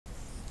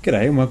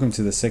G'day and welcome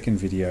to the second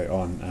video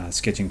on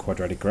sketching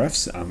quadratic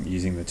graphs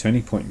using the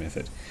turning point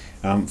method.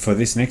 For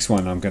this next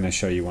one I'm going to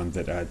show you one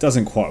that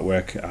doesn't quite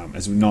work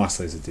as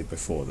nicely as it did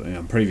before.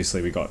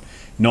 Previously we got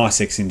nice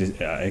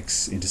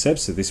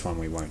x-intercepts, so this one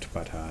we won't,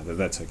 but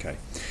that's okay.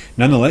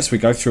 Nonetheless, we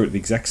go through it the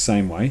exact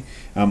same way.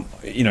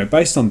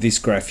 Based on this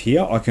graph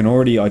here, I can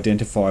already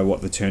identify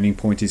what the turning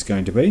point is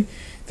going to be.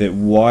 The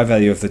y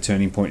value of the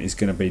turning point is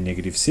going to be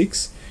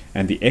 -6.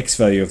 And the x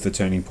value of the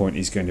turning point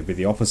is going to be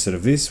the opposite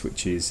of this,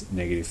 which is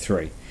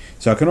 -3.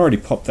 So I can already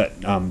pop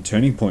that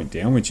turning point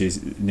down, which is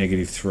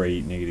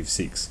 -3,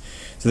 -6.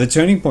 So the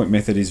turning point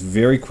method is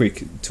very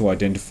quick to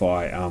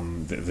identify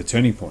the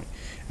turning point.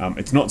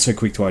 It's not so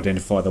quick to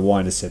identify the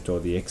y-intercept or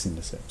the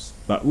x-intercepts,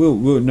 but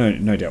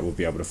no doubt we'll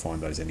be able to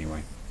find those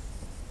anyway.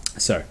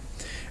 So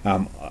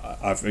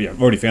I've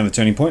already found the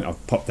turning point.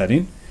 I've popped that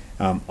in.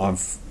 I'm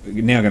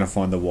now going to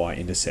find the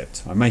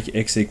y-intercept. I make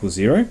x equals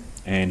 0.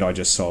 And I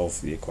just solve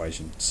the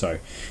equation. So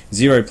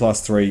 0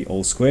 plus 3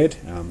 all squared,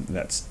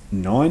 that's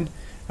 9,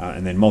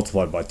 and then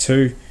multiplied by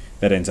 2,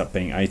 that ends up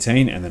being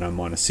 18, and then I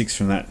minus 6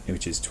 from that,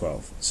 which is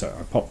 12. So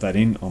I pop that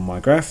in on my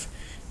graph,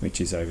 which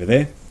is over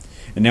there,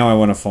 and now I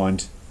want to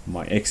find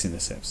my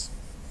x-intercepts.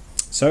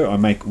 So I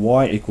make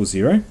y equals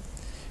 0,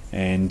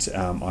 and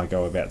I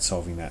go about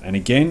solving that. And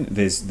again,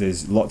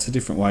 there's lots of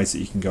different ways that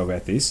you can go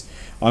about this.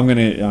 I'm going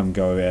to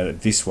go about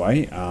it this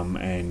way,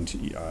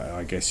 and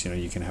I guess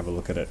you can have a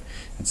look at it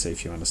and see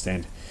if you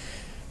understand.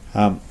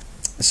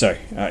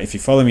 If you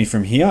follow me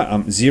from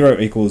here, 0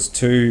 equals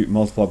 2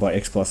 multiplied by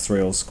x plus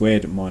 3 all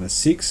squared minus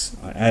 6.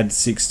 I add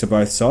 6 to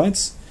both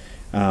sides,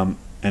 and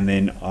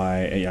then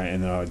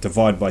I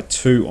divide by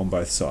 2 on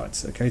both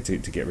sides. Okay, to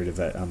get rid of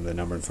that the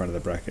number in front of the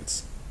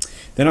brackets.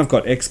 Then I've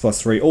got x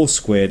plus 3 all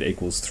squared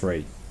equals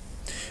 3.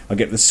 I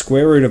get the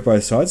square root of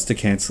both sides to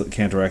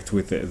counteract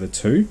with the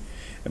 2.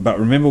 But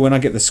remember, when I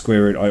get the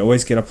square root, I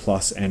always get a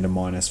plus and a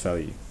minus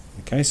value.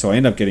 Okay, so I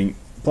end up getting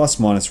plus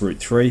minus root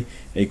 3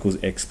 equals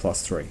x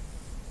plus 3.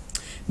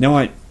 Now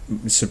I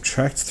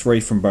subtract 3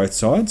 from both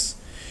sides.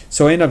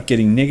 So I end up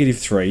getting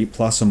 -3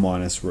 plus or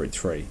minus root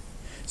 3.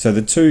 So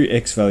the two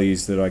x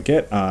values that I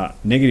get are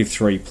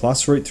 -3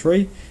 plus root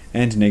 3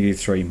 and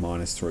 -3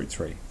 minus root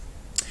 3.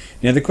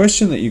 Now the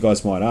question that you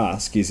guys might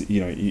ask is,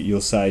 you'll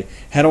say,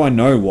 how do I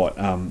know what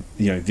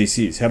this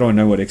is? How do I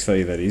know what x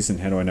value that is, and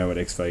how do I know what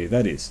x value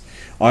that is?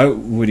 I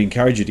would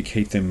encourage you to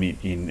keep them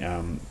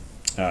in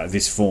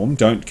this form.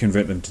 Don't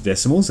convert them to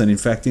decimals, and in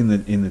fact in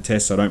the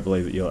test I don't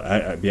believe that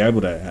you'll be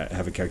able to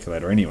have a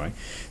calculator anyway.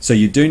 So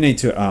you do need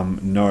to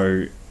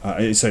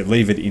so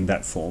leave it in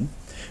that form.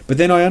 But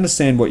then I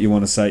understand what you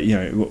want to say,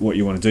 what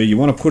you want to do. You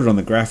want to put it on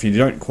the graph and you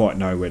don't quite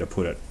know where to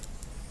put it.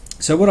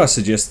 So what I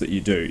suggest that you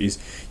do is,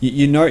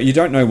 you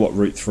don't know what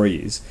root 3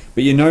 is,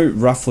 but you know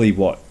roughly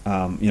what,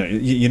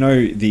 you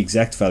know the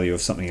exact value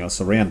of something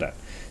else around it.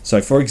 So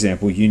for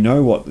example, you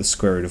know what the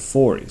square root of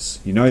 4 is.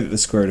 You know that the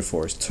square root of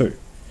 4 is 2.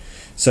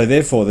 So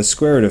therefore the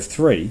square root of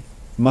 3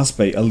 must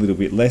be a little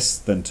bit less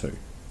than 2.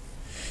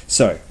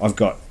 So I've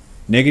got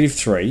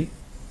 -3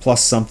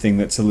 plus something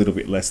that's a little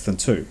bit less than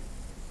 2.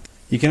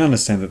 You can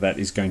understand that that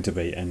is going to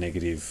be a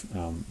negative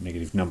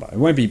number. It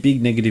won't be a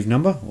big negative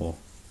number, or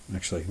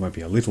actually, it won't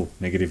be a little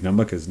negative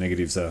number, because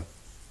negatives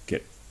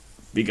get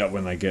bigger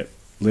when they get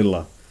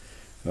littler.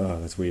 Oh,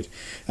 that's weird.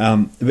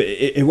 But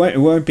it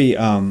won't be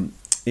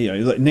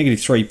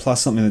 -3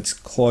 plus something that's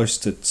close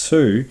to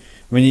 2.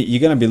 I mean,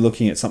 you're going to be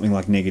looking at something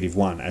like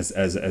 -1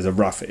 as a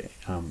rough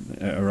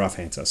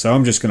answer. So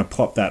I'm just going to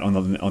pop that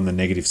on the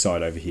negative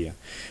side over here,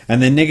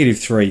 and then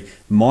 -3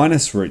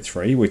 minus root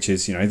 3, which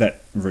is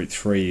that root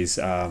 3 is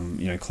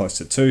close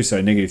to 2,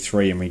 so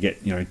 -3, and we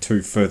get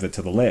 2 further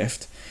to the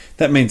left.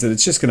 That means that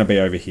it's just going to be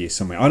over here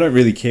somewhere. I don't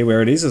really care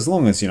where it is, as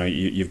long as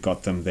you've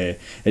got them there.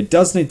 It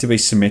does need to be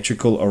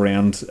symmetrical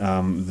around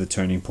the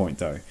turning point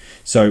though.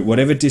 So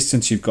whatever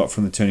distance you've got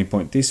from the turning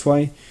point this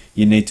way,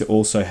 you need to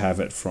also have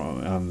it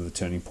from the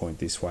turning point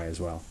this way as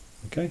well.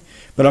 Okay,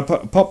 but I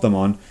pop them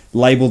on,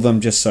 label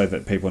them just so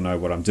that people know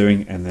what I'm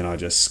doing, and then I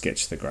just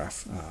sketch the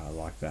graph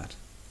like that.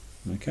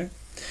 Okay,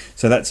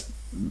 so that's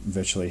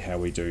virtually how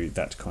we do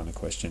that kind of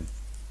question.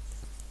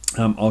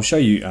 I'll show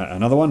you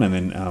another one, and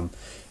then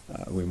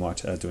we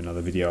might do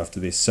another video after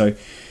this. So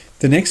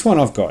the next one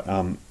I've got,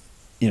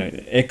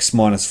 x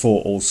minus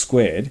 4 all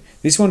squared.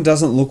 This one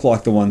doesn't look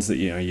like the ones that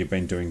you've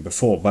been doing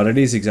before, but it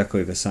is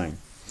exactly the same.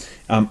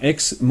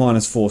 X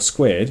minus 4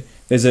 squared,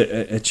 there's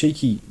a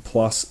cheeky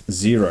plus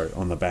 0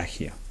 on the back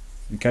here.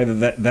 Okay,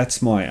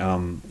 that's my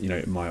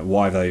my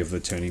y value of the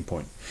turning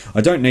point.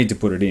 I don't need to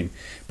put it in,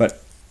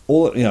 but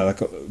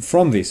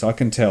from this I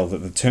can tell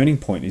that the turning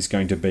point is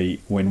going to be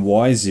when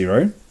y is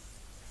 0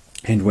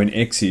 and when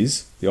x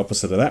is the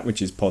opposite of that,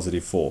 which is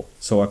 +4.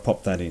 So I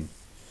pop that in.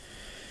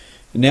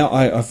 Now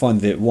I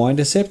find the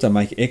y-intercept. I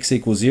make x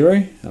equals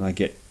 0, and I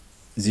get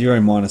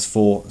 0 minus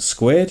 4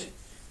 squared,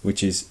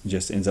 which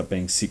just ends up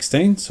being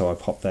 16. So I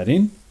pop that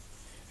in.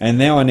 And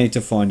now I need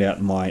to find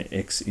out my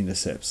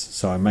x-intercepts.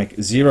 So I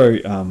make 0,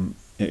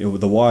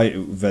 the y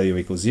value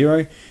equals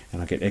 0,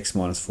 and I get x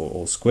minus 4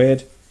 all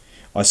squared.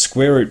 I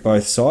square root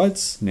both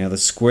sides. Now the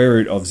square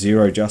root of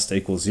 0 just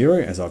equals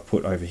 0, as I've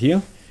put over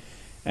here.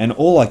 And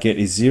all I get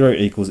is 0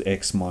 equals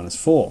x minus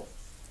 4,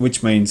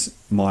 which means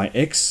my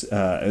x,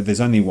 there's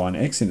only one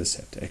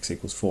x-intercept, x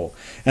equals 4.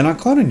 And I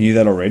kind of knew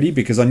that already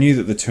because I knew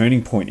that the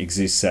turning point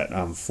exists at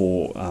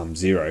 4,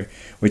 0,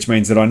 which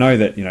means that I know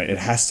that it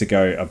has to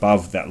go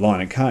above that line.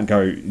 It can't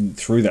go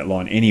through that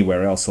line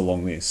anywhere else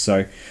along this.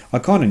 So I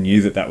kind of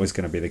knew that that was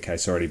going to be the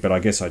case already, but I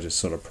guess I just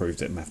sort of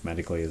proved it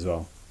mathematically as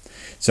well.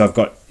 So I've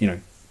got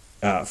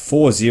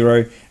 4,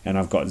 0, and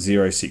I've got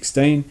 0,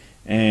 16,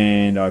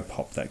 and I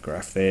pop that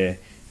graph there,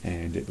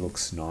 and it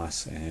looks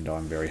nice, and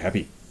I'm very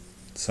happy.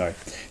 So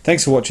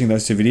thanks for watching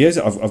those two videos.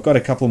 I've got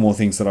a couple more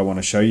things that I want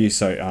to show you,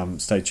 so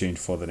stay tuned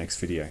for the next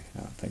video.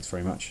 Thanks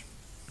very much.